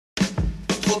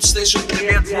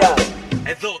hotstation.gr.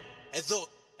 Εδώ.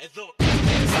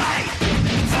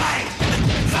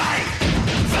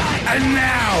 And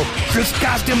now,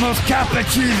 Chriskostomos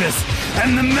Kapachivas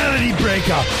and the Melody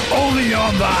Breaker, only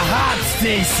on the Hot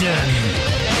Station.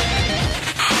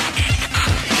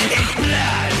 It's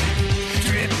blood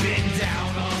dripping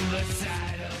down on the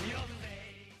side of your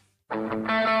face.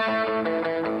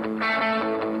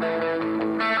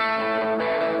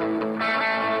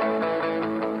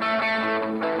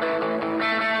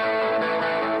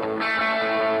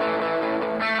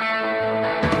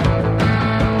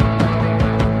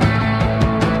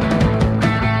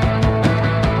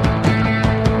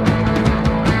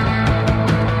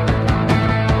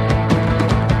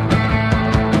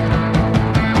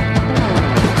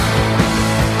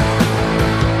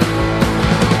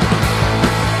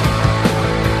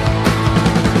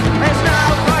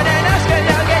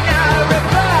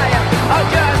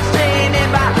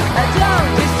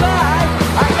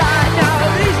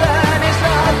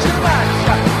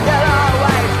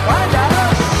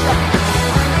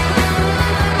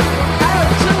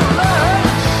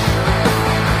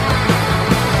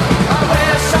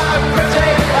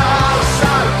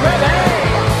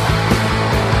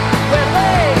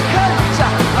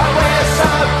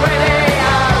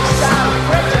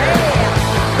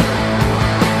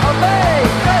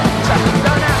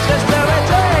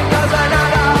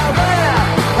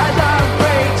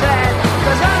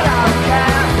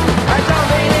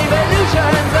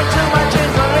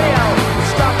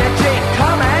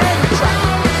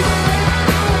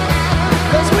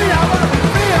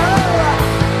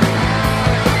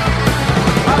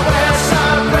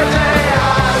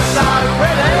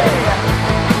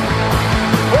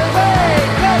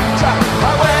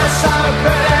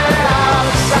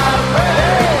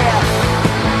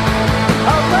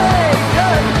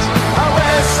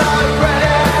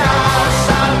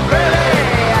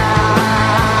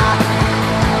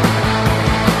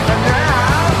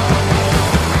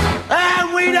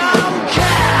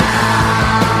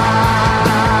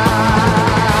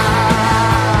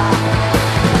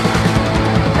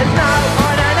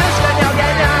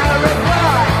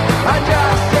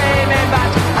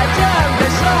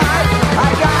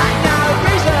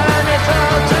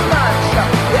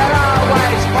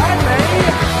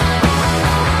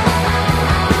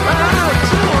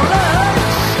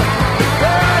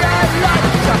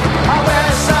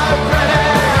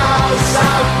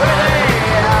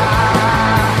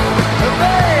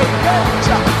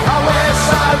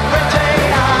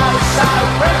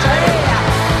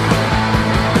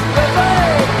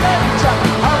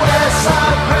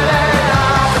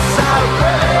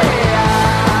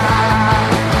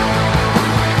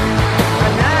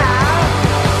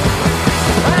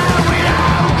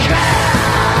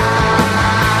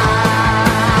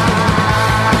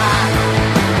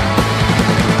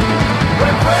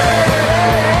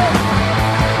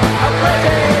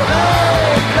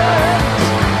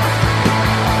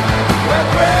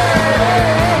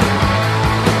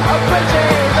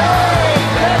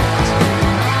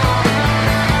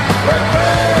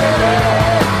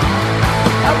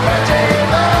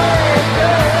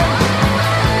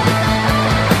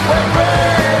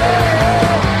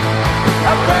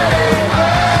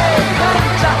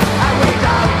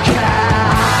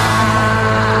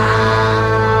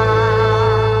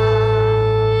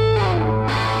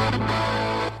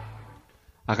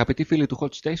 Αγαπητοί φίλοι του Hot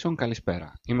Station,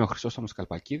 καλησπέρα. Είμαι ο Χρυσόστομος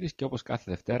Καλπακίδης και όπως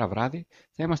κάθε Δευτέρα βράδυ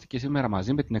θα είμαστε και σήμερα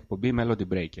μαζί με την εκπομπή Melody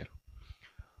Breaker.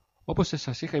 Όπως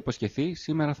σας είχα υποσχεθεί,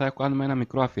 σήμερα θα κάνουμε ένα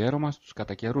μικρό αφιέρωμα στους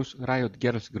κατά καιρούς Riot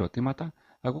Grrlz συγκροτήματα,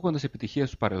 ακούγοντας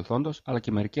επιτυχίες του παρελθόντος αλλά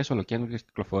και μερικές ολοκαίνουργιες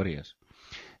κυκλοφορίες.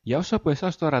 Για όσους από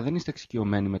εσάς τώρα δεν είστε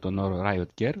εξοικειωμένοι με τον όρο Riot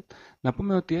Grrlz, να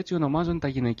πούμε ότι έτσι ονομάζονται τα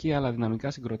γυναικεία αλλά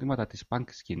δυναμικά συγκροτήματα της punk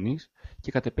σκηνής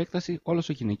και κατ' επέκταση όλος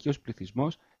ο γυναικείος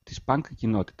πληθυσμός της punk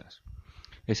κοινότητας.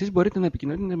 Εσείς μπορείτε να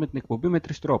επικοινωνείτε με την εκπομπή με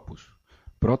 3 τρόπους.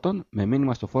 Πρώτον, με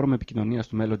μήνυμα στο φόρουμ επικοινωνίας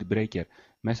του Melody Breaker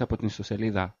μέσα από την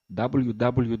ιστοσελίδα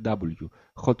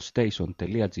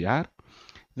www.hotstation.gr.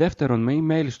 Δεύτερον, με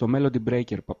email στο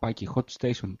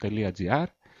melodybreaker@hotstation.gr.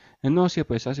 Ενώ όσοι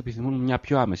από εσάς επιθυμούν μια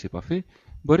πιο άμεση επαφή,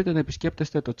 μπορείτε να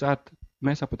επισκέπτεστε το chat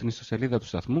μέσα από την ιστοσελίδα του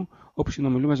σταθμού, όπου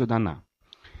συνομιλούμε ζωντανά.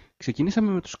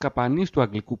 Ξεκινήσαμε με τους καπανείς του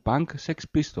αγγλικού punk Sex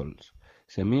Pistols,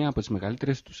 σε μία από τις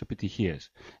μεγαλύτερες τους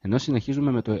επιτυχίες, ενώ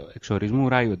συνεχίζουμε με το εξορισμού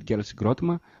Riot Grrlz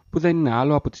συγκρότημα που δεν είναι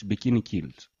άλλο από τις Bikini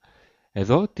Kills.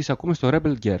 Εδώ τις ακούμε στο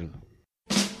Rebel Girl.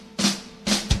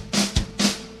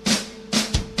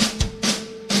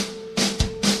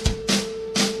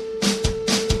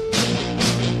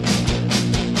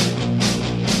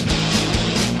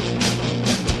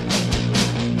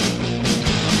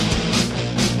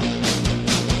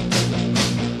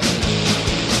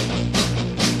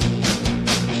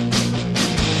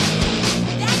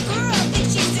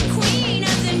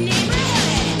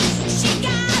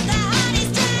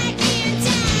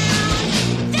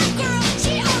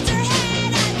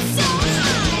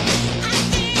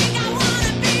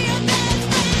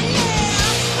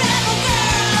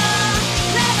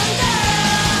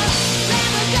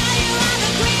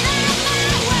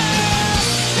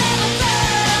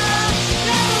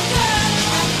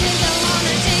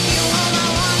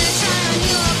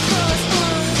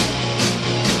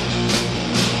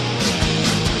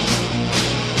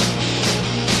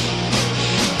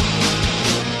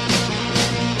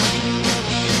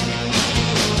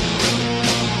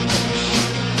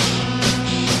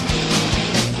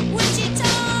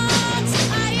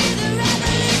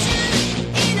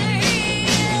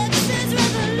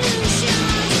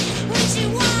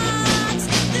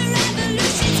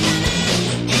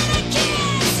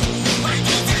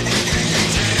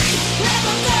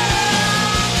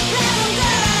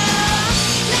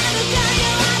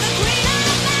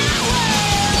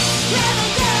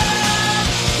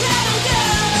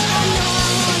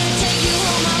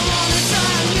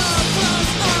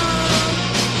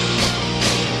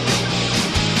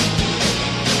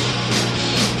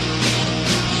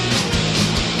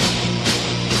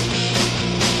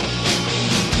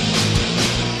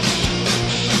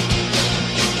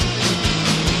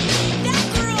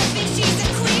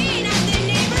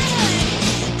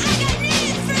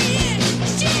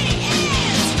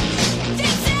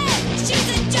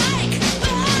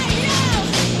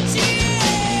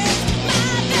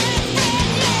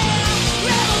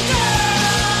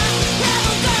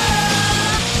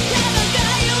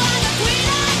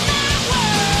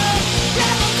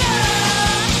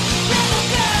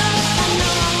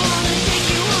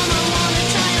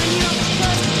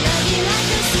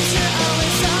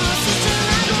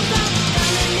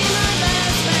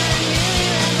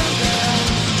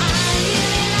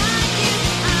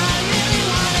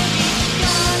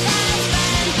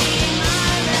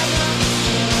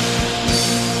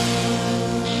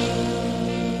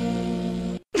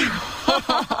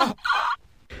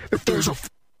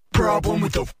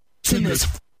 with the in this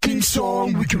f***ing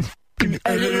song. We can f***ing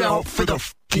edit it out for the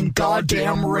f***ing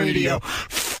goddamn radio.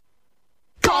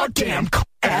 Goddamn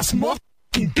ass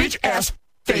f***ing bitch ass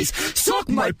face. Suck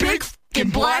my big f***ing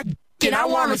black and I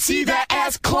wanna see that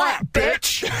ass clap, bitch.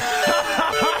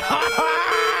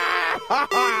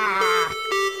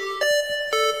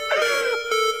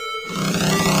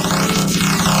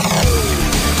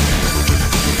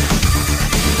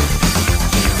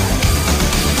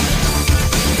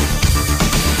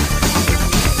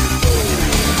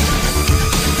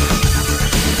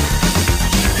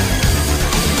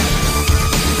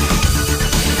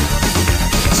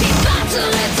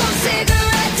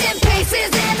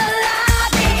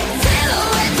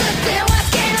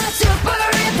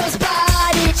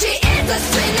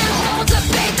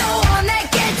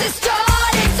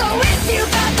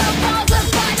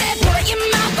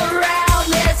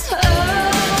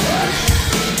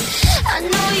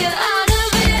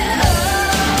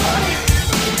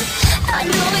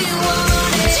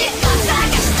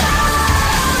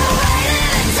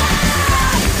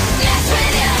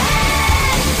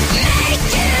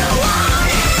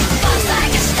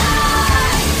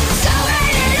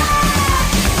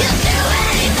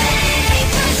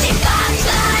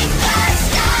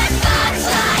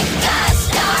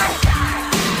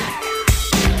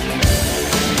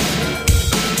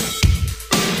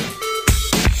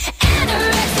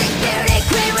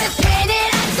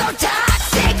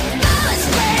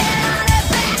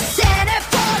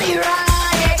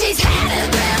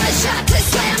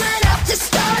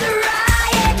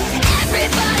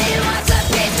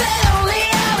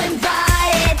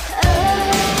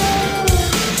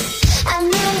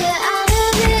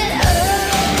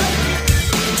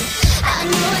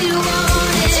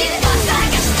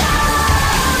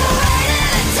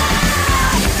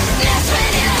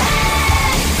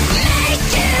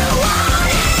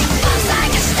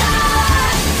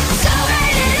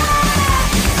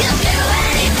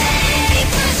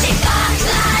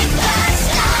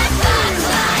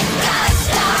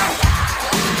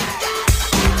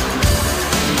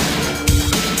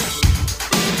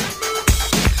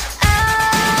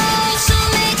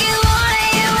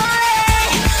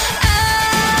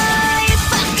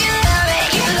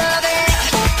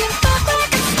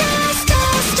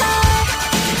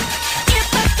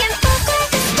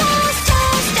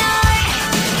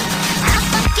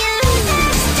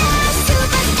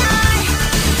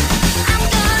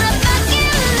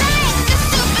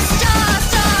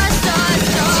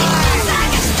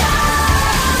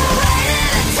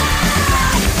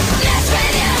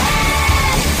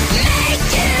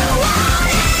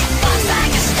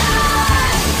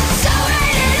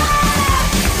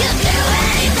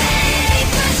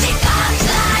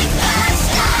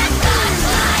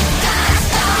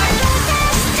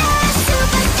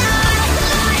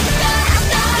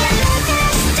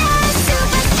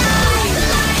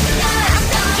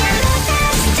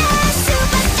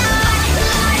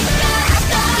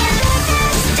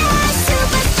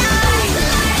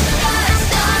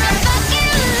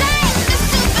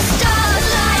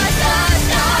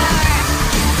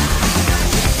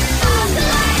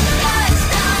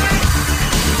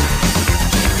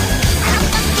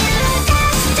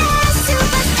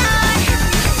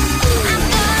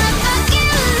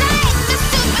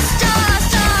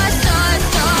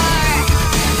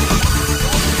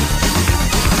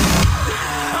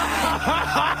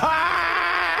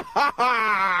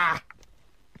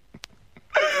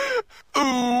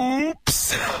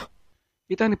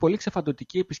 Ήταν η πολύ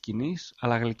ξεφαντωτική επί σκηνής,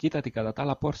 αλλά γλυκύτατη κατά τα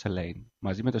άλλα Porcelain,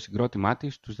 μαζί με το συγκρότημά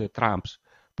της, τους The Tramps,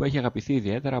 που έχει αγαπηθεί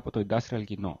ιδιαίτερα από το industrial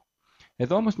κοινό.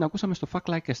 Εδώ όμως την ακούσαμε στο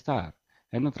Fuck Like a Star,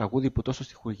 ένα τραγούδι που τόσο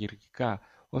στιχουργικά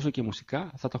όσο και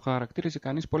μουσικά θα το χαρακτήριζε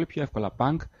κανείς πολύ πιο εύκολα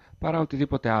punk παρά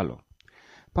οτιδήποτε άλλο.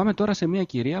 Πάμε τώρα σε μια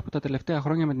κυρία που τα τελευταία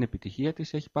χρόνια με την επιτυχία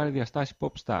της έχει πάρει διαστάση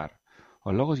pop star.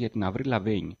 Ο λόγος για την Avril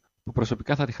Lavigne, που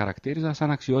προσωπικά θα τη χαρακτήριζα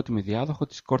σαν αξιότιμη διάδοχο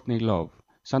της Courtney Love,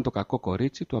 σαν το κακό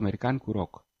κορίτσι του αμερικάνικου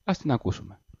ροκ. Ας την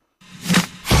ακούσουμε.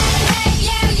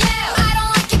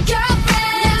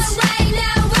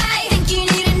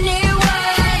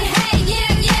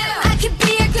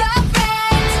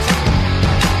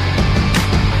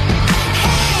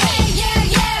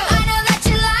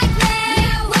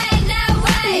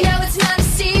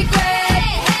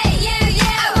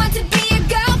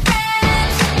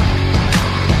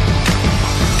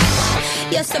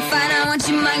 So fine, I want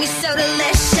you mine, you're so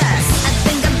delicious. I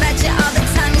think about you all the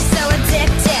time, you're so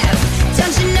addictive.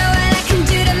 Don't you know what I can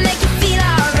do to make you feel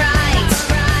alright?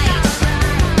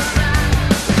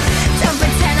 Don't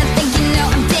pretend I think you know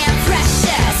I'm damn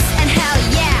precious. And hell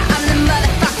yeah, I'm the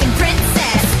motherfucking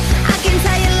princess. I can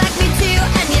tell you like me too,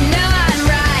 and you know I'm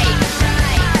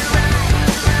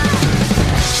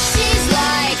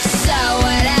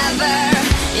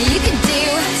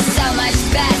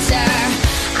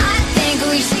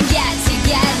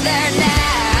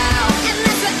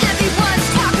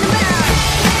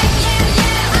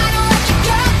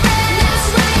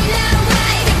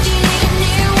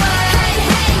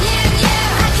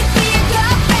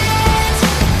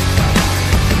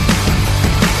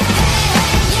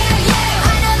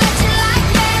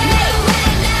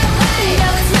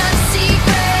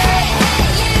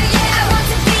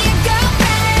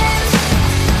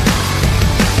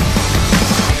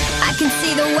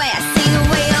way. I see the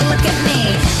way you look at me,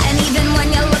 and even when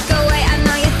you look away, I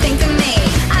know you think of me.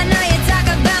 I know you talk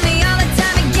about me all the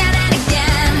time, again and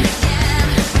again.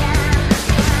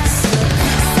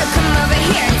 So come over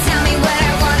here and tell me what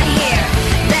I wanna hear.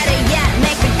 Better yet,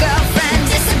 make a girlfriend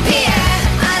disappear.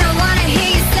 I don't wanna hear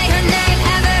you say her name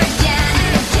ever again.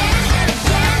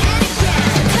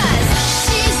 Cause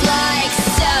she's like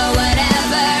so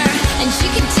whatever, and she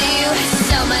could do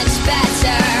so much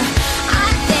better. I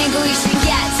think we should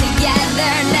get together.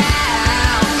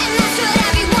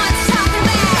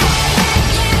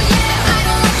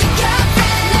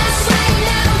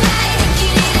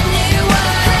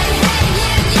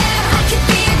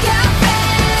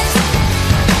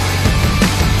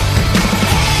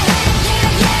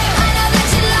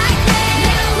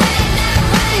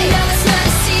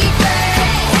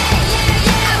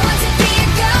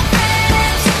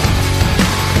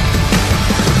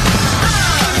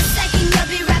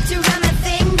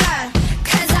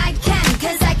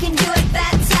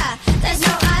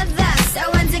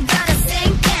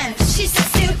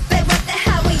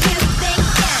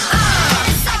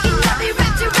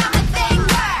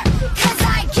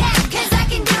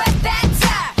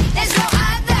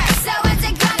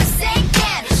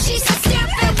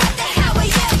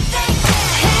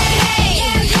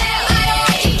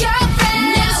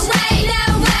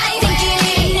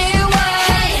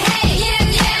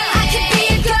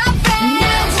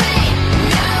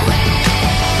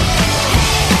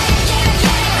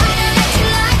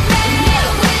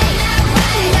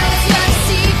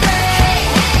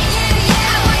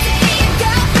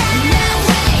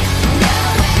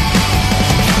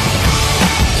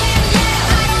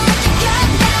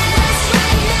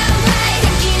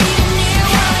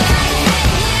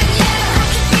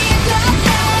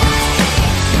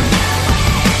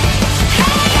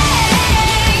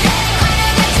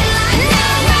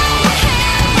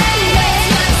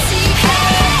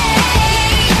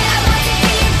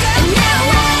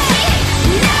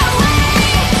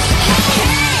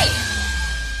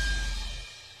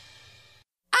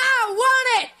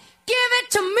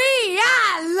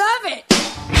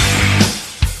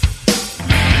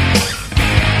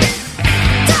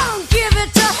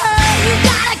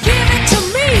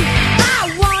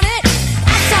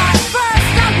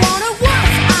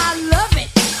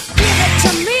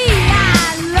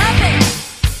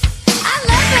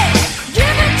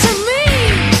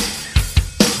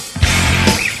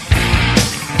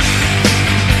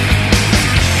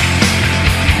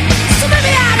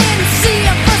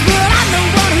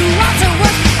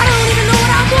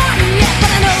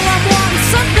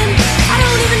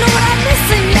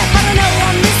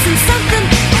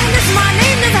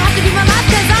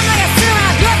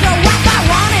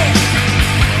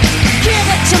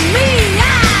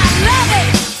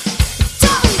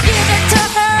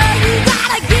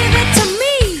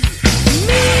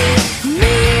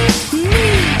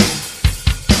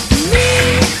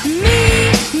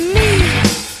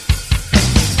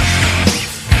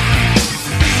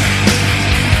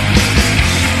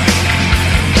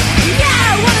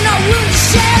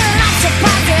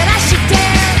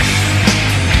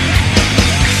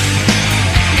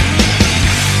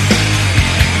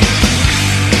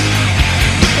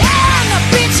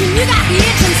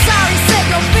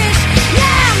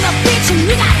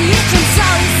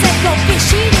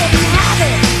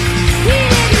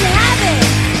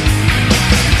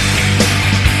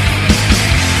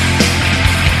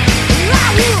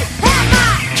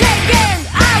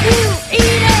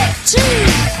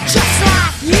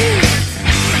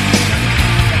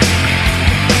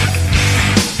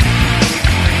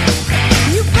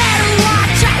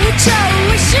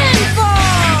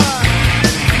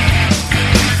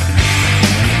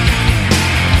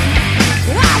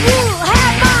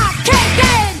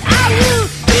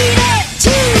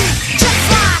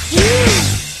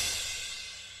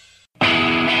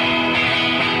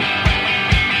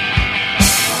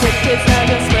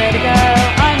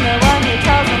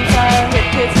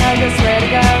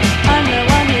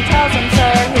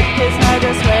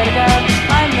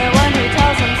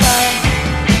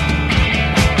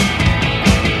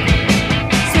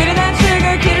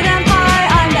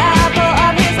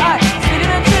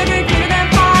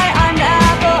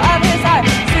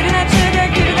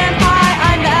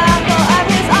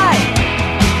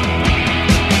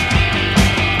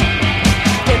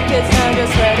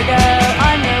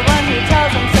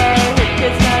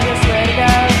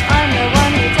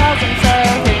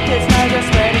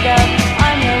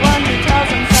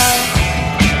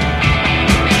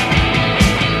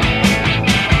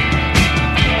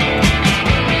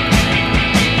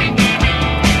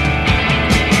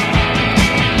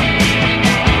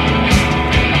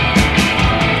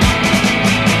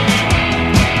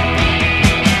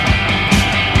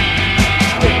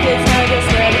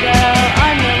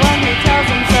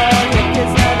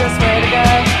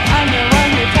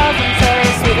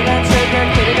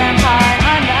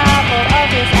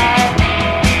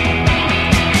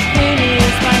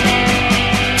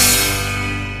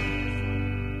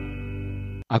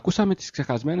 Ακούσαμε τις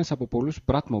ξεχασμένες από πολλούς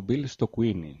Bratmobile στο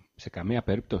Queenie. Σε καμία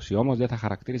περίπτωση όμως δεν θα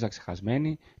χαρακτήριζα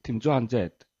ξεχασμένη την Joan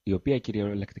Jett, η οποία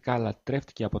κυριολεκτικά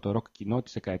λατρεύτηκε από το ροκ κοινό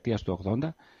της δεκαετίας του 80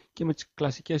 και με τις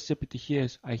κλασικές της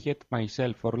επιτυχίες I Hate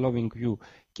Myself for Loving You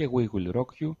και We Will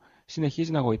Rock You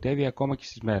συνεχίζει να γοητεύει ακόμα και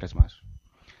στις μέρες μας.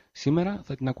 Σήμερα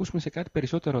θα την ακούσουμε σε κάτι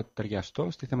περισσότερο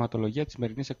ταιριαστό στη θεματολογία της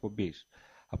σημερινής εκπομπής,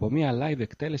 από μια live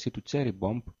εκτέλεση του Cherry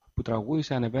Bomb που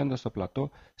τραγούδισε ανεβαίνοντας στο πλατό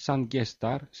σαν guest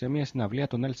star σε μια συναυλία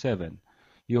των L7,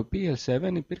 οι οποίοι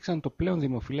L7 υπήρξαν το πλέον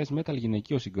δημοφιλές metal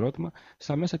γυναικείο συγκρότημα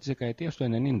στα μέσα της δεκαετίας του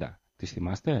 90. Τις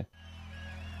θυμάστε?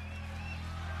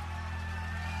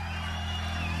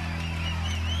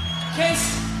 Case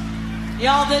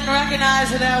y'all didn't recognize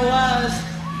who that was,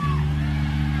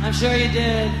 I'm sure you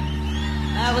did.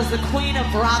 That was the queen of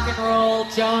rock and roll,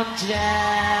 Joan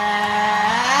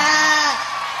Jett.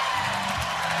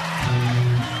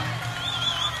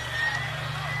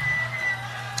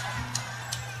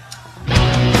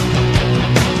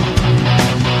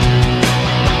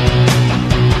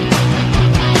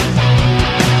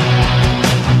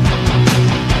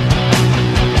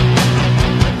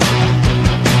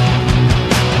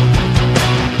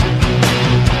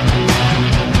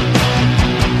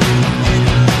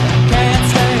 Can't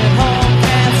stay at home,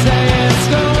 can't stay at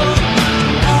school.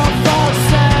 All folks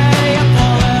say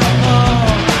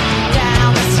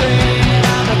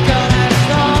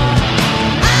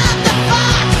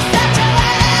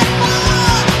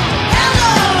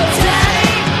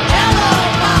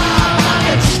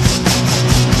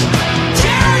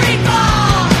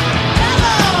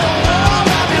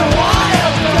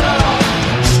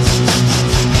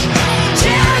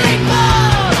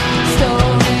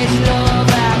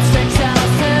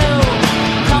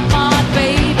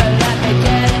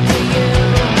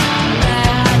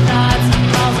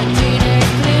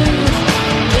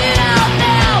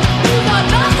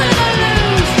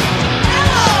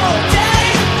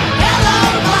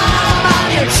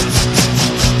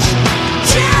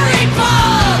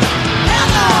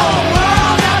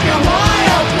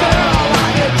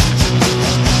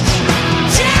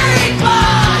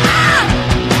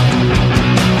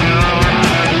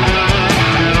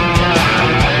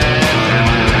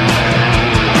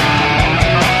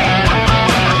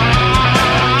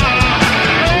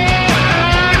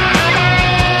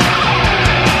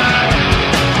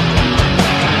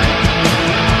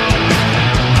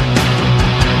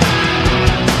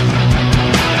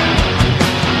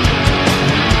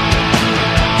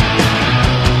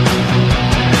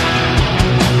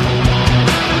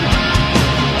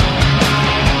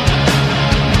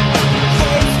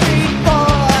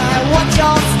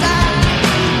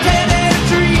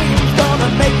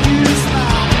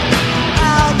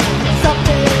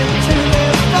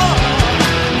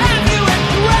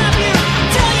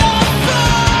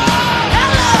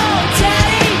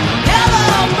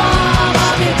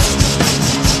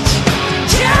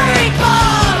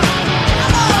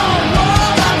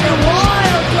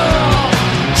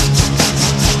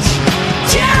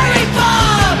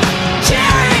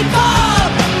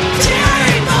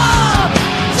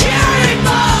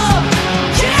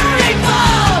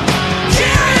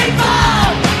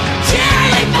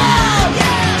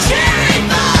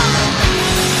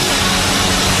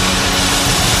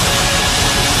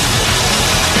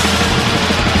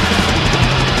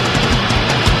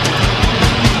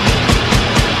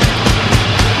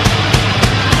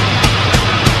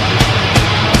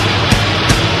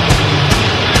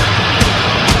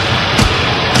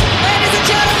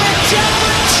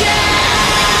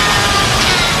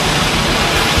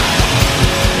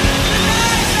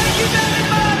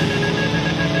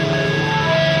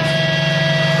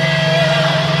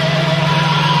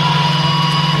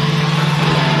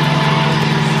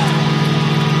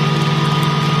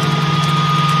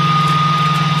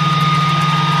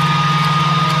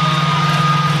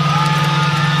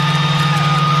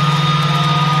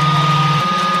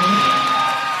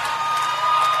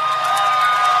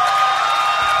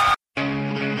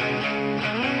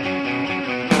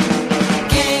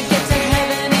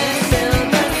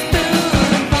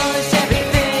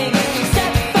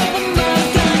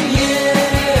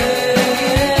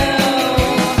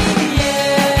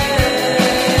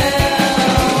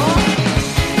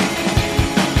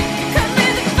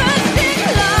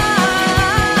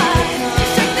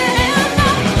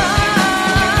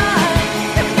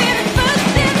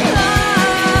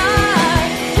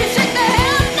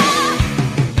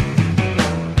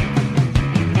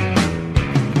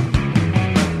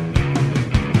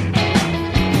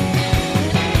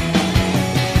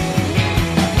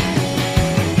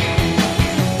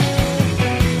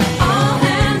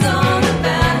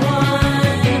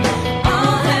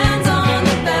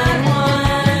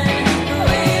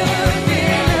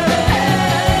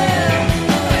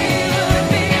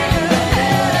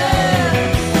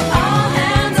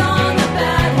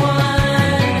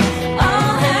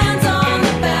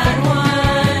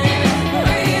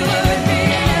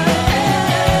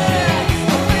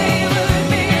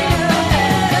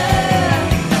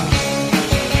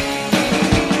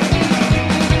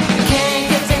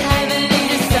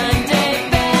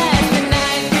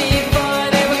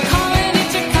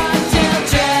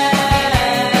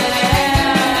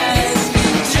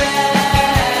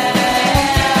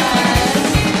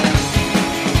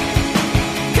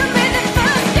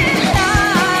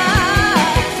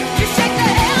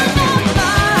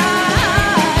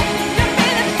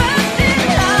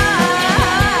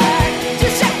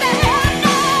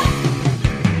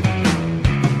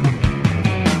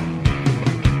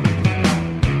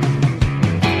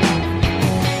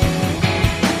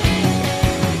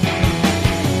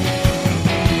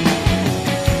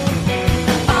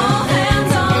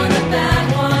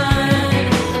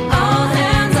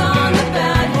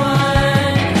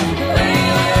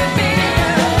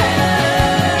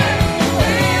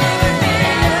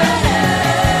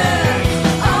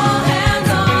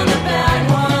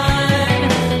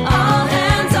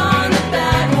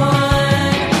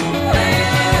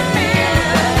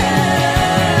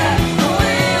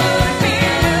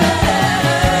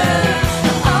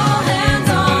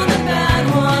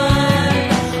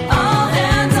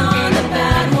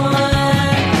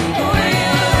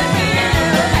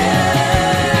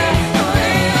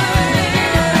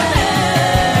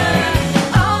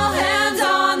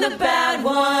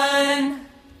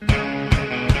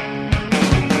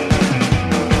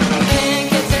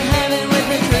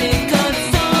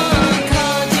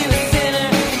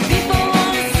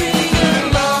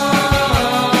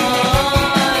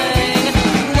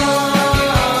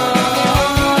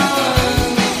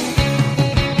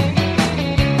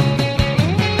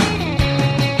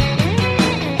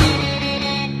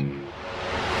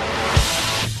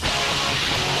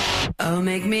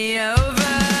make me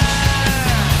over.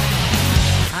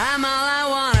 I'm all I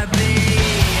wanna be,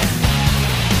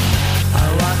 a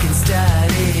walking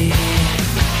study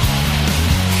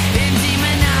in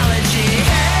demonology.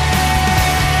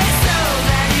 Hey, so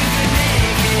glad you could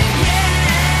make it.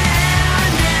 Yeah,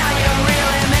 now you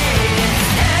really made it.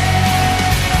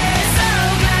 Hey, so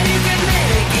glad you could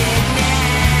make it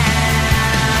now.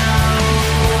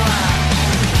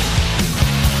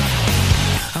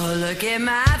 Oh, look at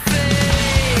my face.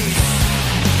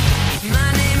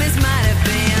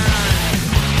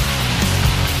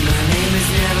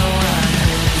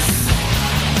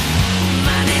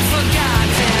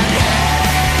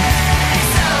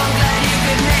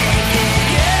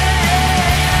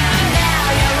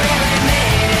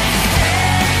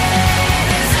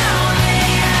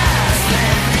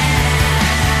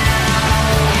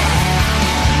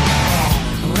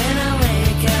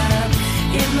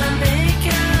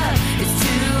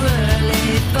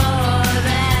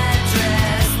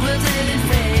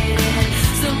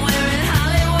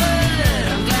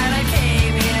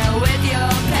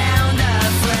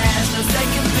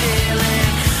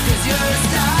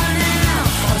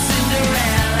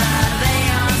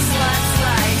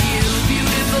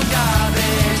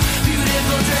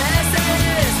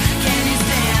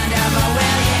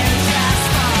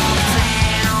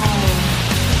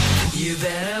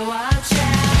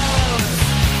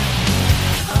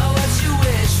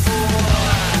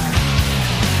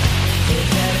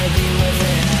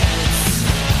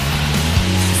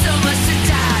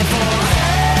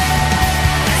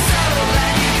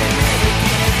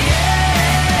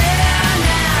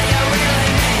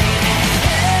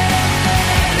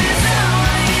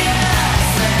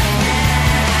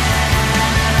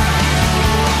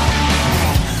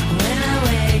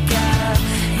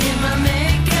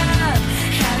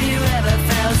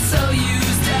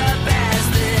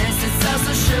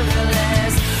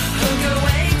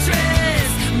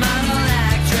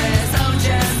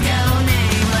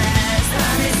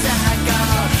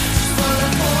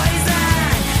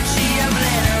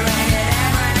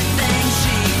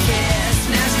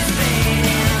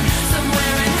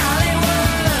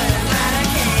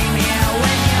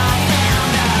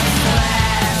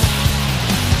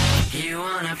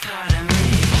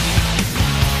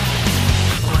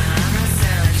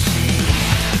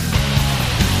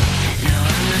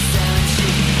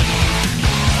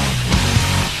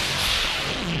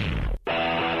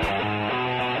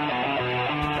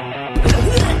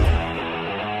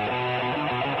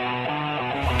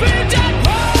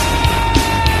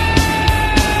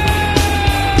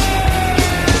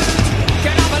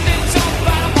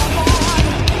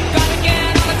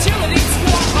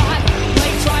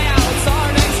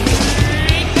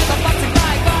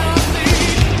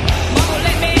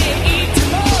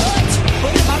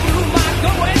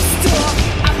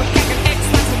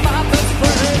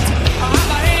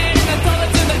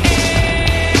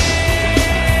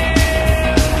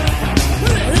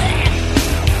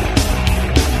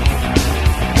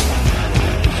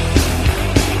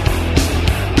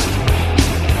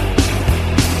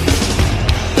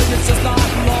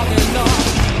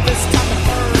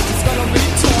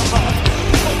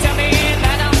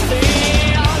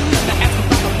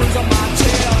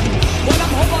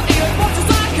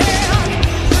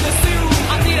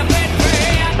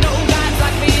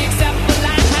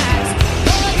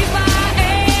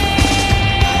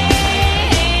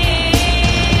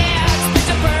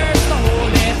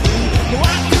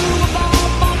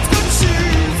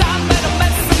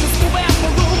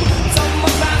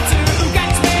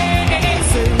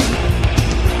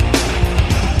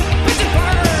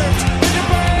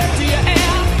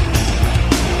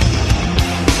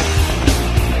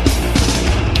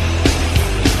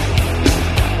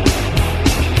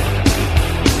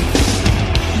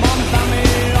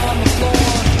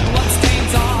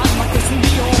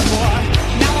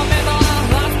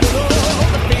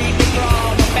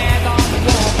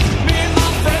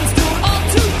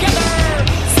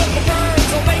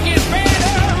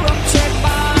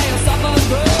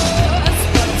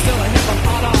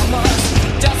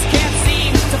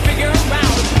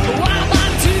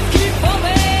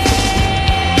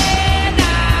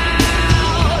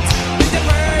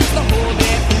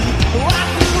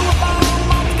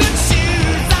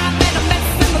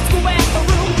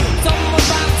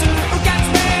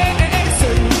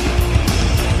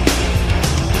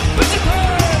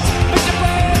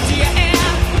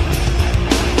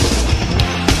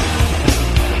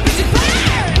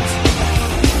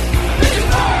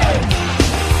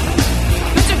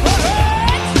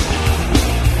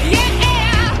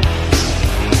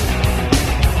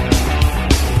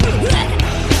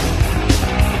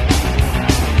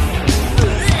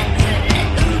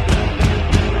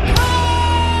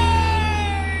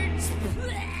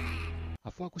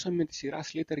 σειρά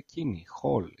Slater Kinney,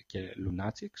 Hall και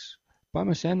Lunatics,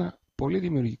 πάμε σε ένα πολύ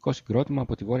δημιουργικό συγκρότημα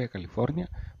από τη Βόρεια Καλιφόρνια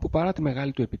που παρά τη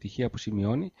μεγάλη του επιτυχία που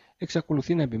σημειώνει,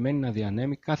 εξακολουθεί να επιμένει να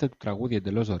διανέμει κάθε του τραγούδι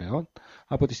εντελώς δωρεάν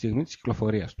από τη στιγμή της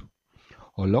κυκλοφορίας του.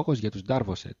 Ο λόγος για τους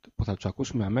Darvoset που θα τους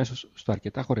ακούσουμε αμέσως στο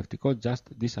αρκετά χορευτικό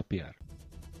Just Disappear.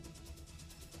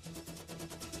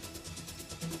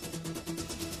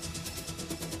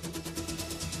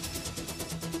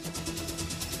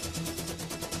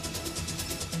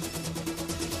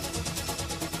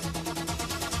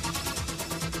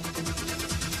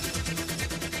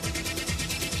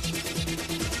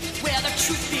 Where the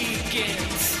truth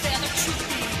begins, where the truth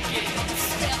begins,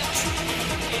 where the truth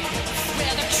begins,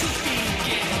 where the truth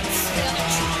begins, where the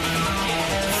truth begins,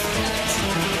 where the truth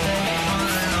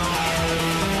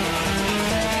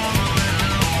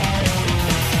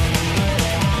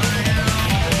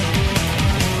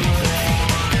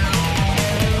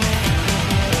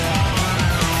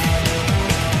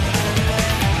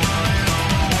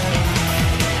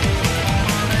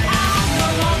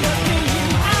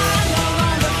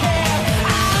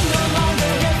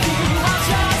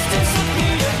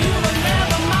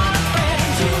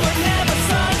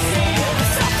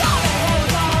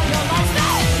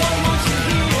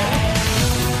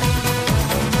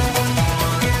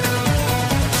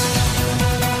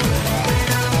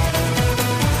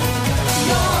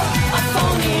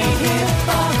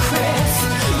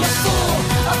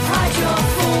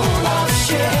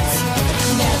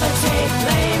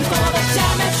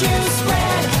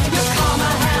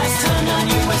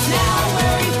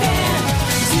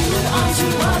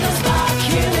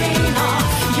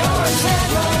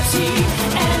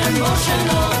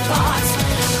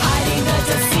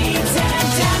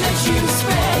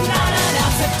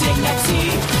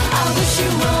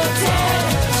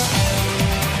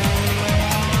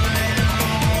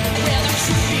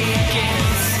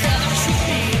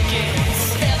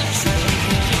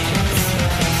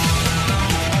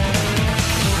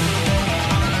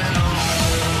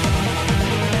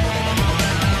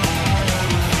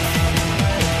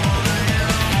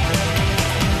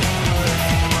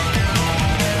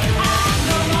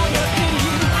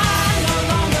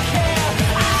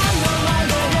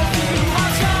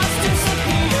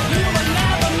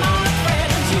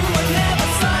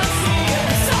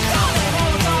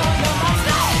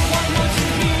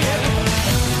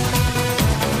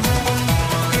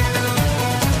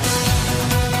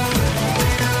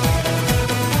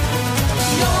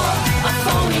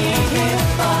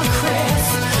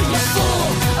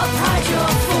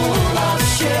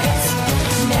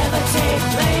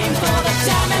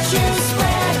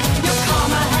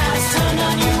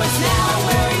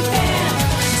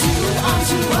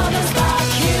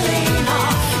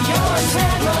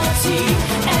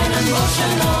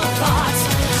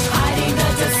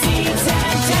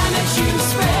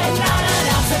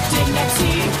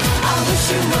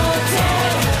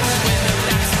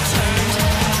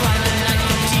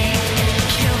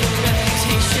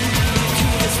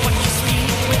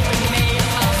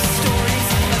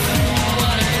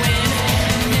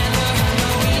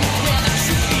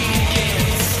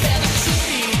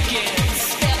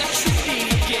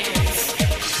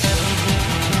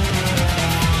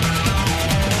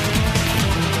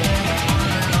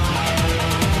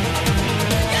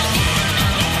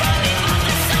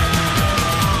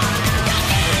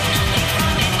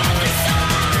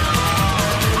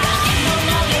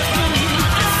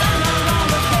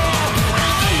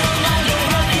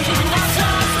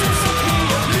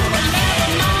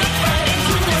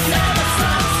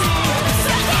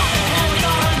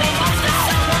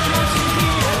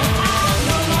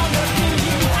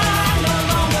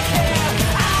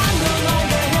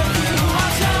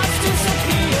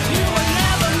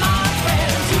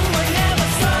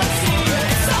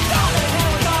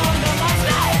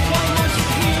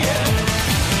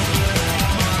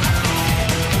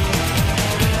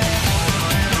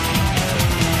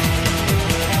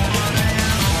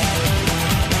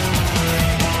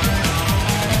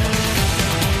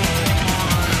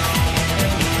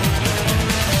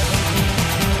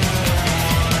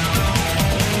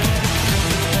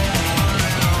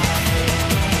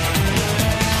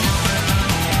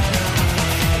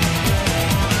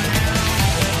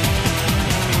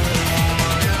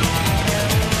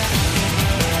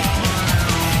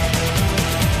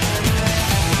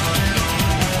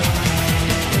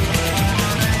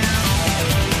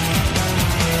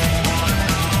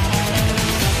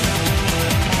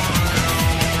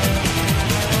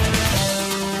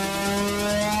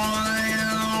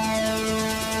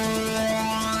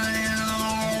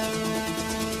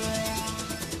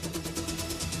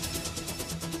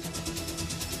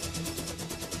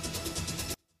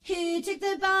They took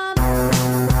the bomb. Every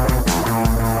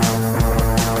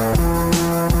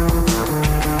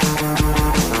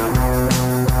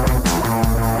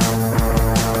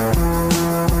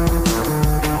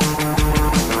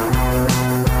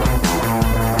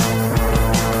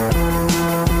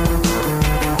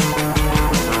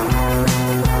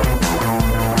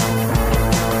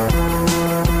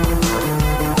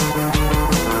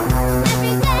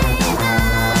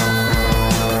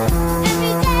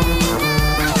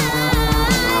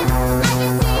day, night.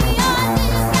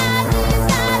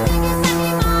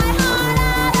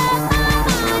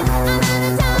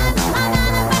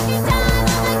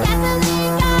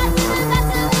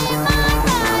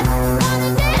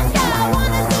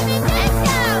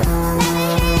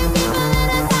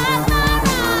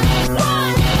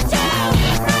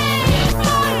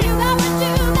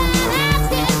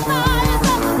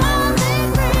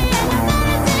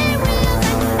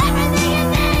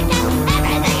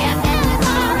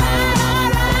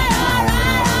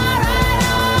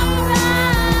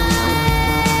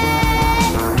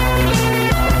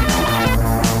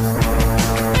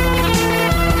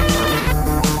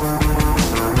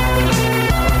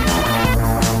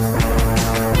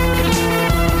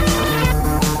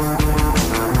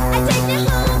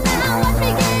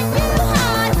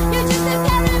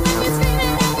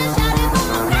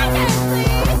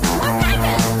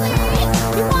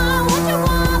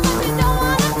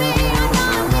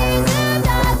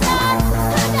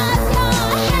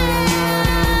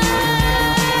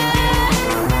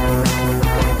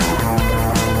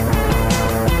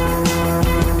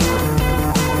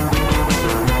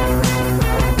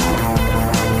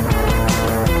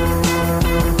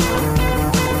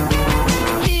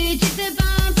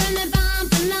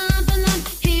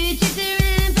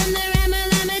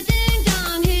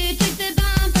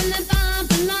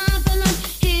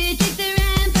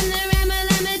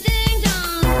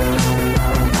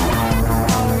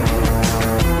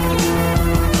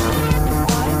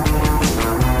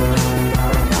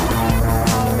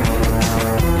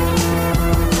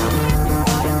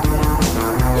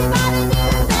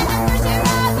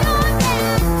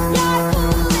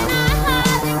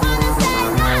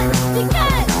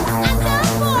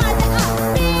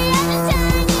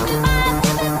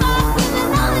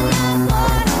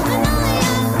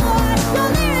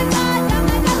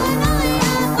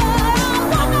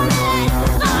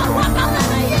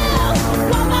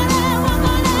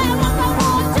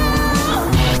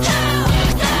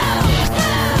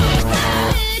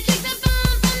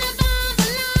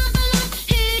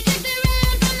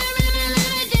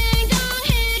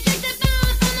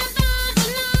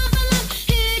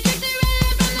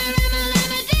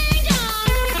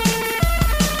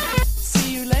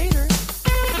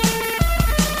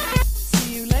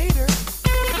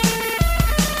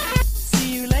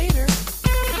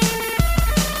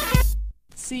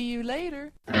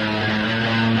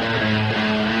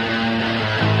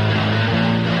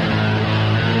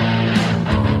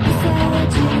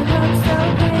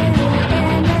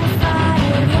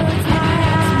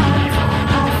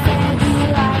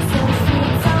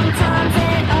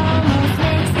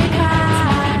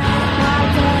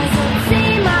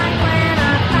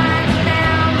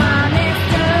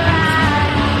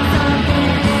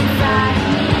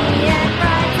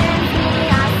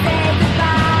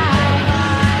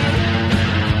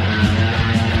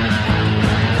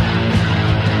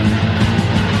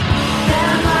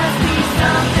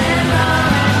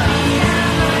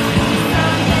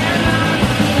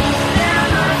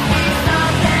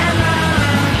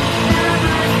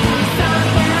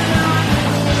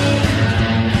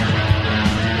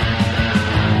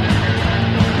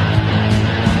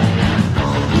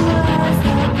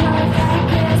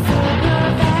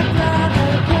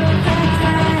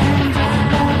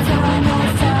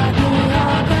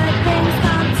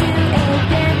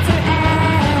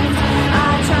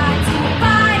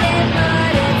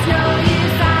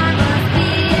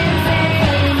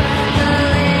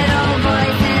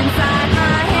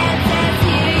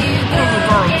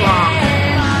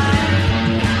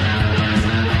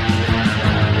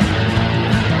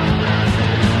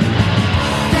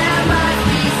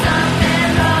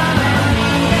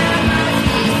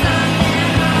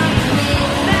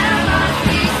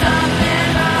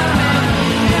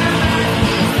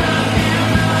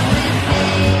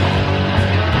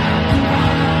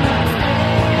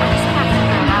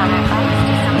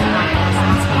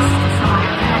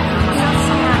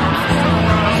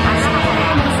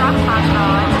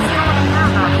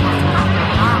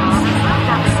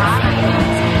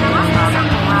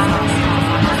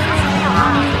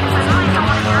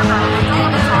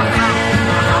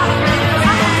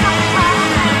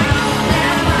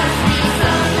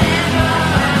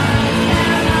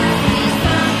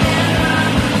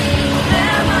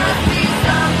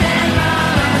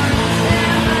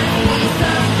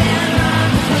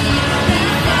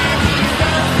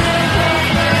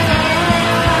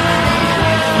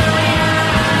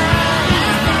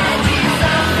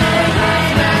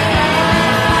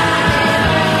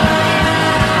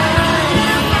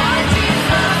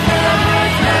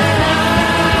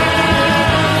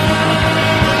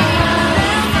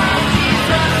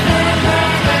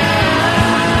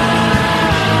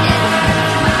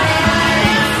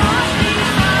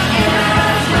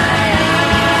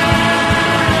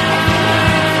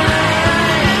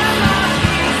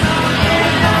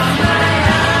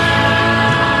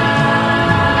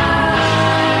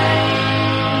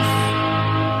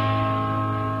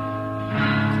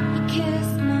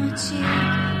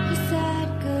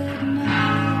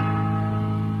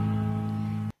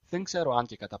 Δεν ξέρω αν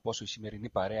και κατά πόσο η σημερινή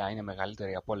παρέα είναι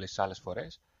μεγαλύτερη από όλες τις άλλες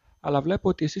φορές, αλλά βλέπω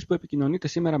ότι εσείς που επικοινωνείτε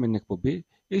σήμερα με την εκπομπή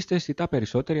είστε αισθητά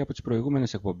περισσότεροι από τις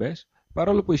προηγούμενες εκπομπές,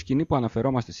 παρόλο που η σκηνή που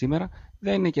αναφερόμαστε σήμερα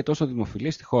δεν είναι και τόσο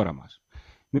δημοφιλή στη χώρα μας.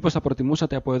 Μήπως θα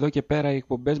προτιμούσατε από εδώ και πέρα οι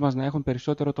εκπομπές μας να έχουν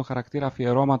περισσότερο το χαρακτήρα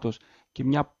αφιερώματος και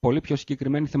μια πολύ πιο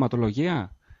συγκεκριμένη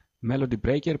θεματολογία?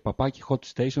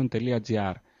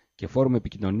 melodybreaker@hotstation.gr και φόρουμ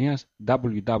επικοινωνίας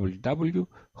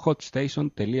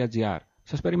www.hotstation.gr.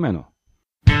 Σας περιμένω.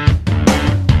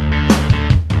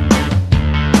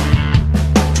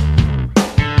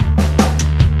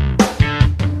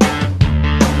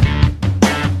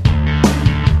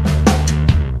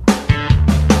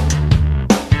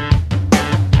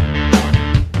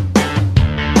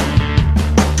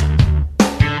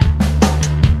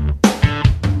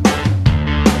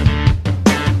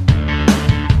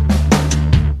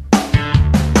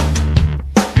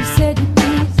 You said your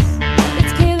piece,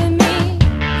 it's killing me.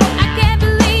 I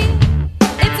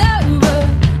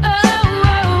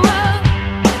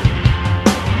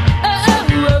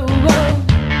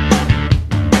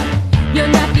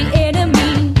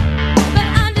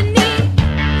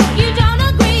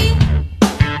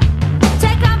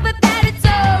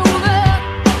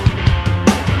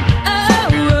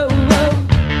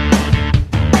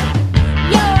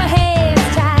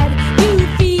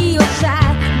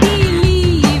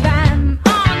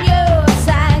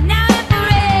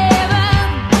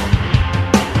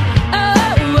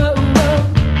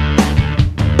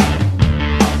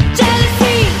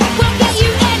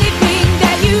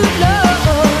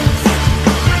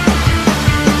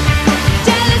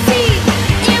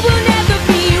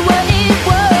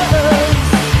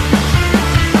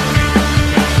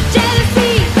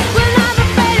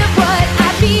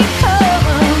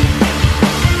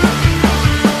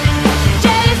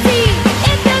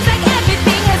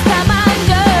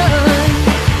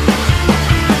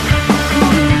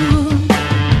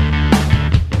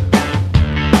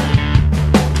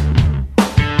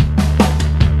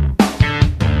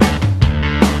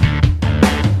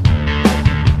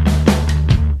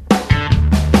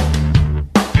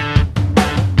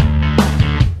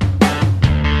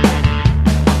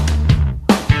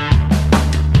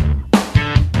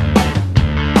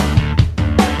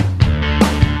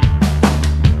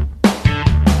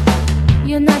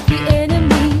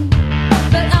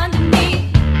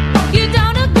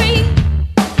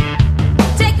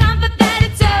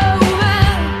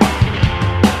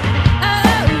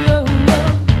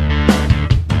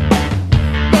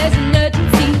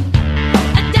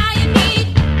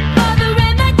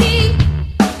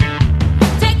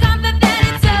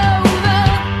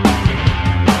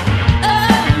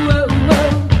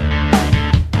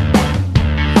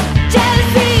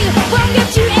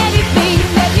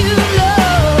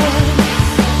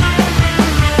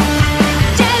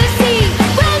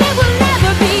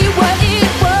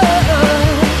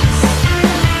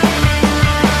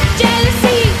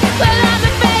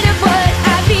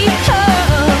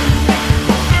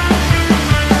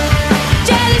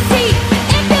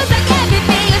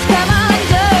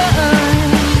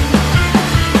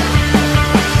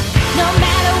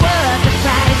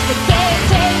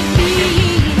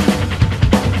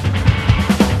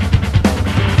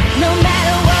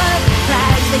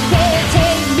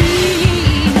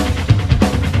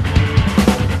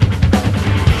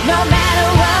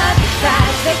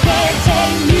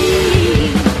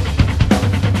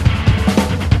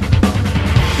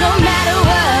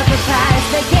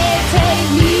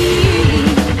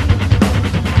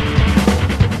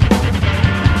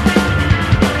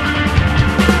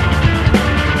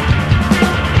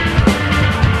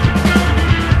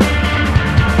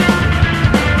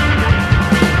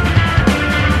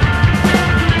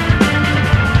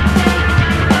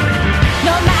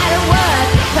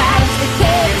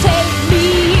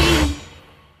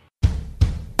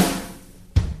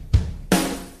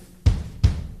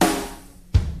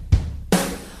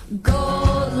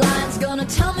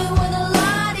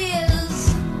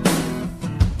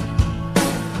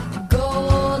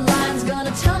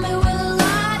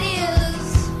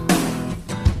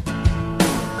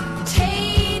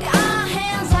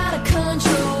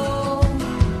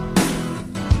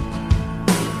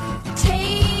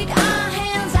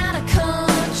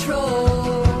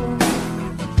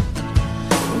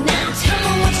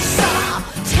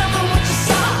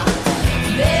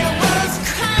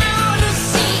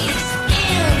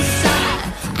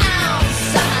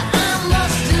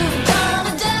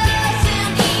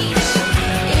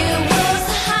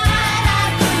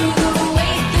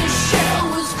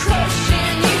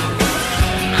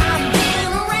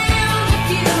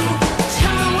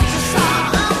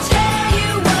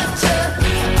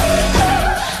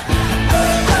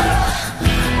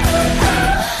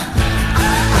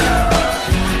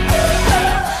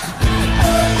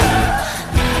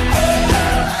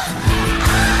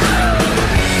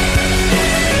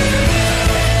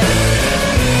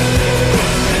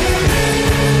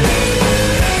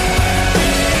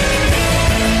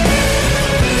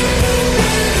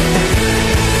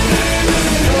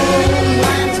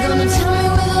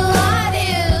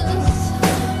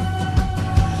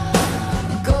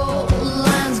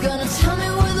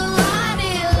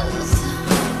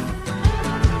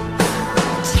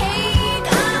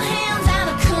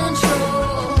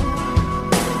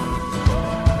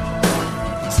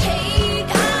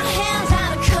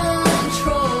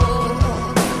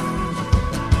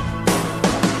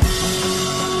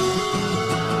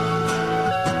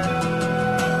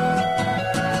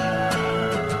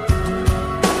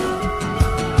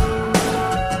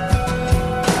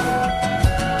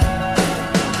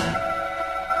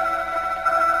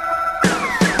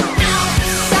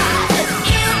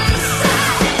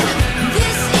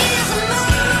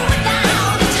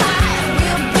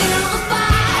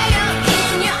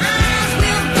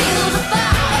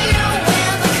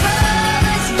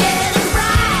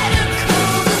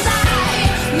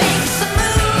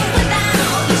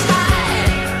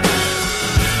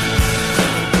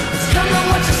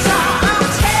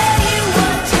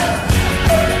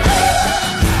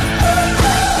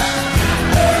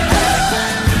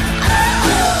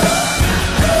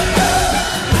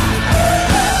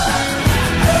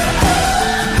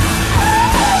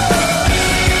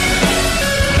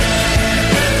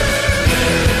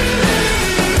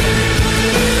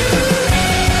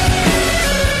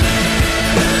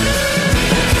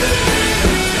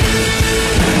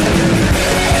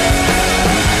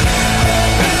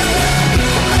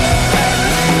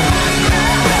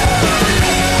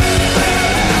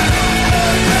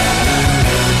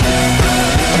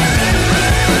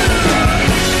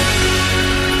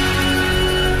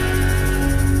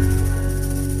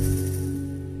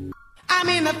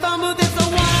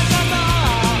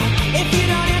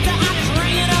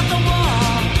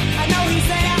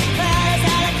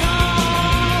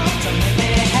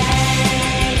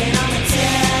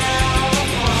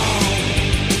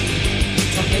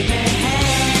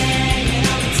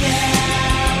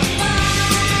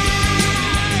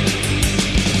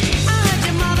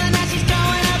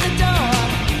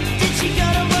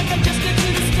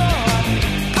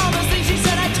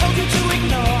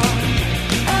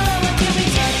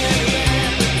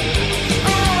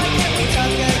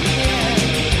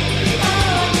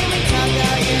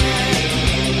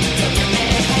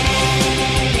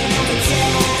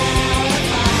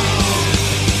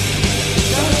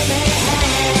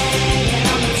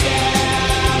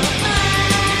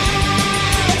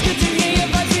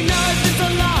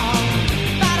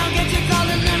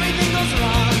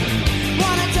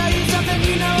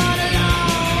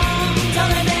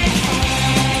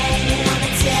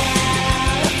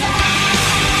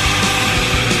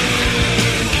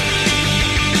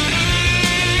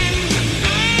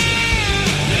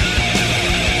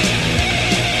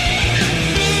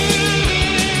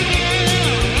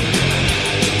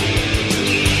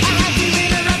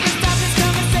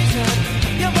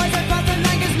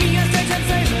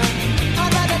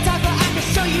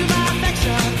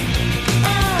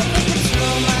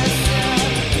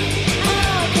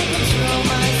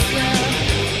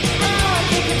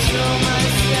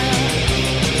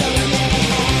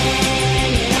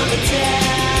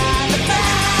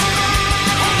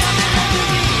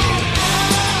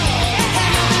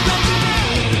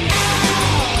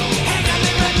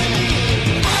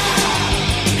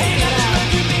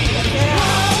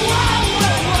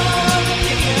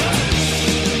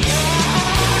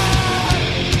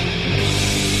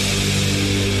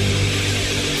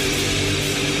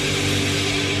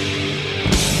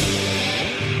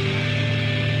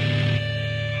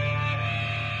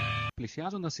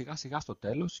Πλησιάζοντας σιγά σιγά στο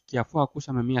τέλος και αφού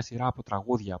ακούσαμε μια σειρά από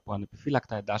τραγούδια που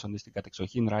ανεπιφύλακτα εντάσσονται στην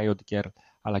κατεξοχήν Riot Grrlz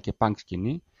αλλά και punk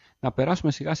σκηνή, να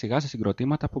περάσουμε σιγά σιγά σε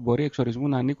συγκροτήματα που μπορεί εξορισμού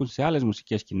να ανήκουν σε άλλες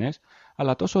μουσικές σκηνές,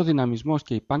 αλλά τόσο ο δυναμισμός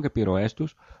και οι punk επιρροές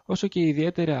τους, όσο και η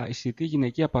ιδιαίτερα αισθητή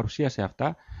γυναικεία παρουσία σε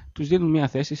αυτά, τους δίνουν μια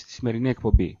θέση στη σημερινή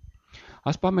εκπομπή.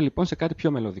 Ας πάμε λοιπόν σε κάτι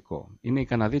πιο μελωδικό. Είναι η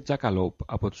Καναδή Jackalope,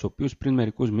 από τους οποίους πριν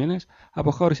μερικούς μήνες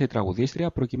αποχώρησε η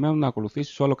τραγουδίστρια προκειμένου να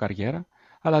ακολουθήσει solo καριέρα,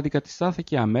 αλλά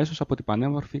αντικαταστάθηκε αμέσως από την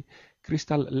πανέμορφη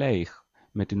Crystal Lake,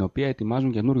 με την οποία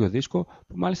ετοιμάζουν καινούριο δίσκο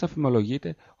που μάλιστα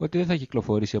φημολογείται ότι δεν θα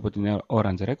κυκλοφορήσει από την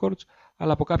Orange Records,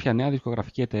 αλλά από κάποια νέα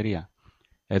δισκογραφική εταιρεία.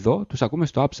 Εδώ τους ακούμε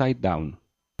στο Upside Down.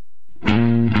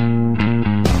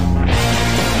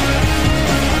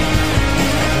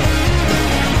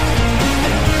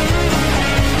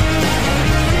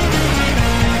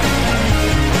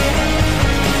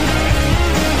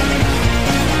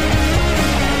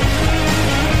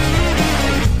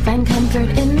 Find comfort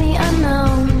in the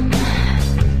unknown,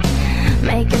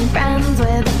 making friends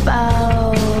with a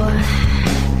foe.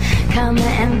 Come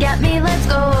and get me, let's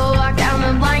go. Walk down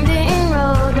the blinding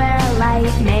road where a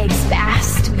light makes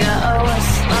fast go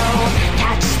slow.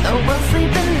 Catch the world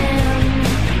sleeping in,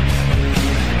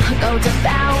 go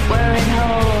devour it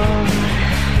whole.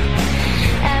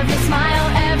 Every smile,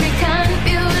 every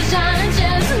confusion,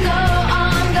 just go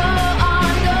on, go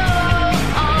on, go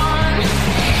on.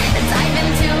 Dive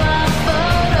into a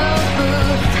photo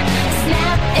booth,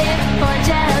 snap it for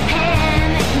Japan,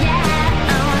 yeah.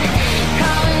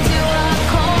 Crawl into a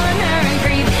corner and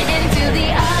breathe into the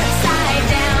upside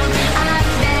down.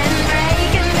 I've been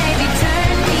breaking, baby,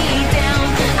 turn me down.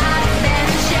 I've been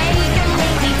shaking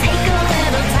lately, take a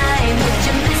little time. Would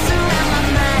you mess around my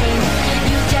mind?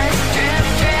 You just drip,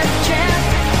 drip, drip,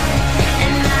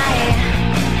 and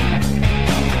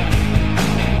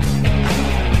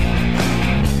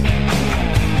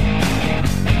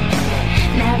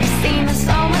never seen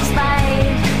so much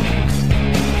light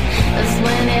as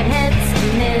when it hits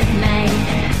midnight.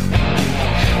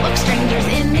 Look strangers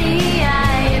in the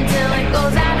eye until it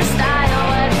goes out of style.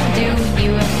 What do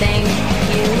you think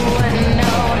you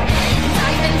know?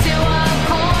 Dive into a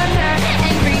corner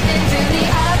and breathe into the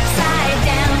upside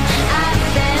down. I've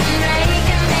been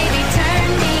breaking, baby, turn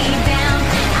me down.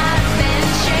 I've been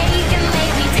shaking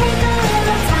lately, take a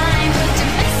little time. Would you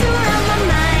mess around my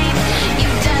mind? You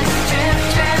just drip,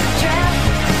 drip, drip,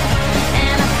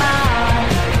 and I fall.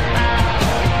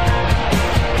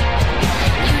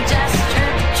 You just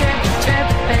drip, drip, drip,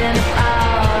 and I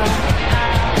fall.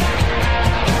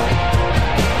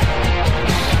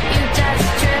 You just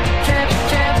drip, drip,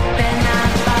 drip, and I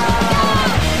fall.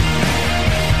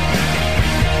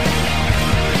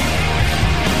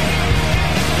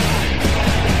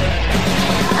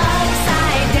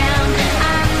 Upside down,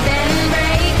 I've been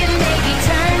breaking, baby,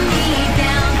 turn me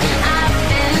down. I've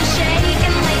been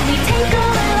shaking lately, take a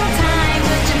little time.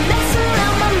 Would you mess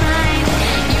around my mind?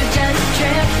 You just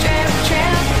trip, trip,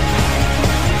 trip.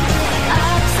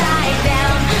 Upside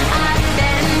down, I've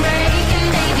been breaking,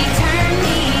 baby, turn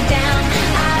me down.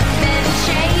 I've been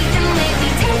shaking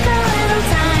lately, take a little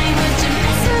time. Would you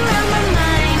mess around my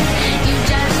mind? You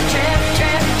just trip,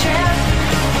 trip, trip.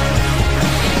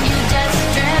 You just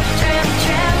trip, trip,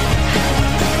 trip.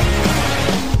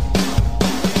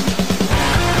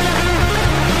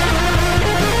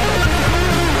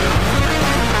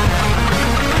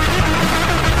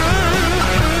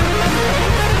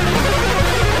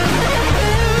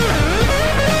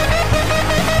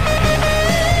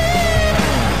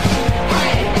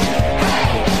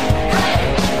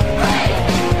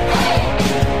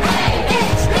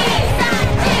 It's me,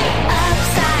 Santi.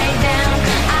 Upside down,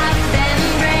 I've been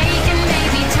breaking,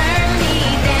 baby, turn me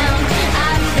down.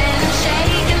 I've been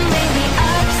shaking lately,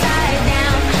 upside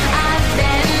down. I've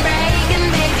been breaking,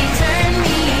 baby, turn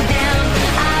me down.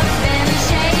 I've been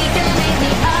shaking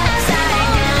lately,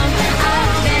 upside down.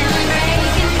 I've been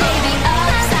breaking, baby,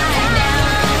 upside down.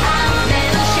 I've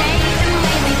been shaking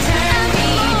lately, turn me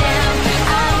down.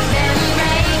 I've been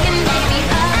breaking, baby,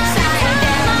 upside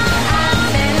down. I've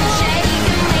been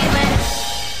shaking lately.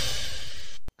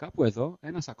 Κάπου εδώ,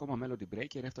 ένας ακόμα Melody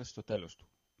Breaker έφτασε στο τέλος του.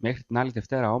 Μέχρι την άλλη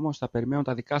Δευτέρα όμως θα περιμένω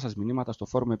τα δικά σας μηνύματα στο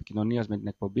φόρουμ επικοινωνίας με την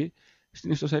εκπομπή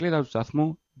στην ιστοσελίδα του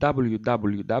σταθμού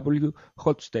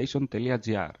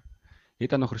www.hotstation.gr.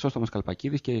 Ήταν ο Χρυσόστομος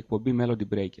Καλπακίδης και η εκπομπή Melody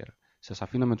Breaker. Σας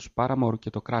αφήνω με τους Paramore και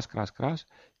το Crash Crash Crash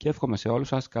και εύχομαι σε όλους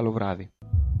σας καλό βράδυ.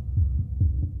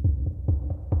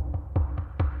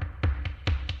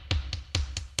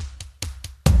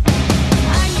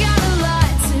 I got a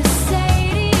lot to say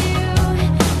to you.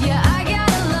 Yeah, I got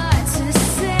a lot to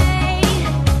say.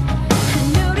 I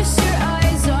notice your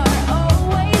eyes are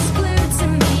always glued to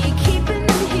me, keeping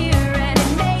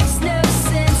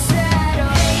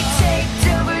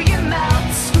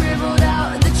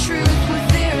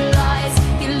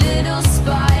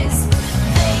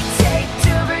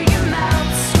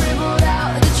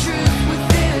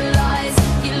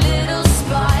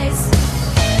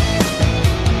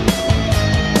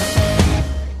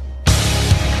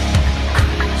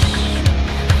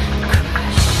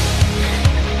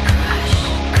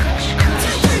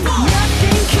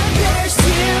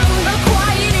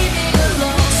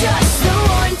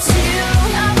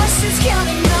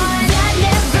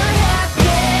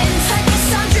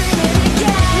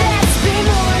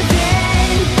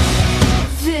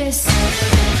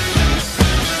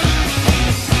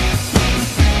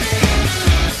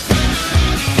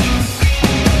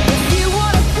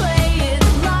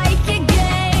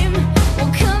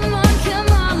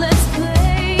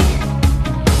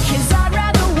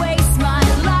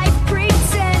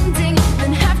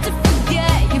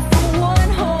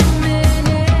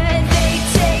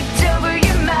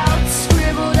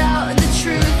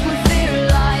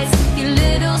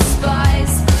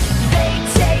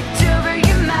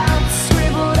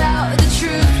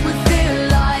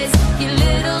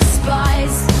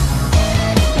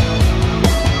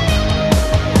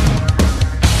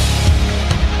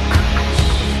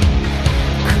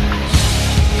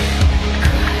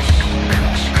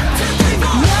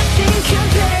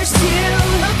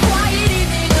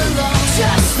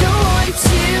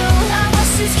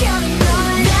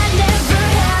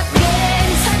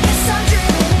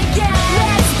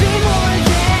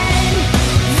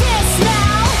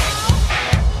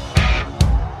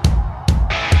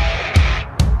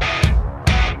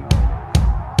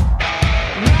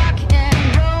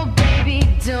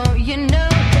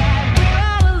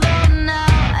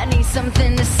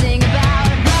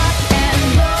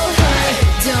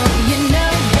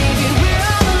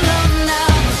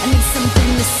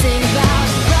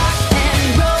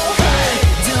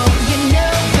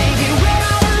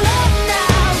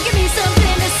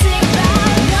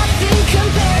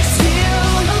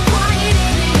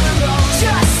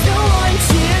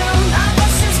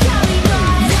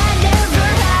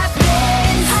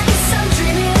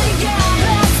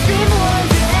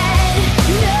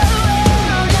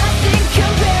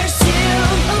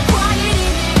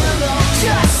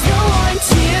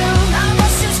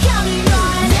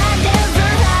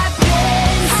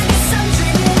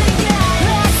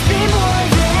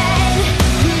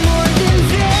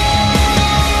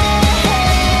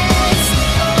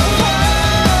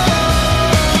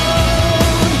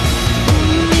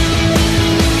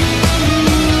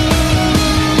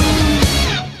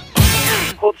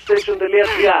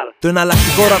Το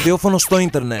εναλλακτικό ραδιόφωνο στο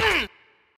ίντερνετ.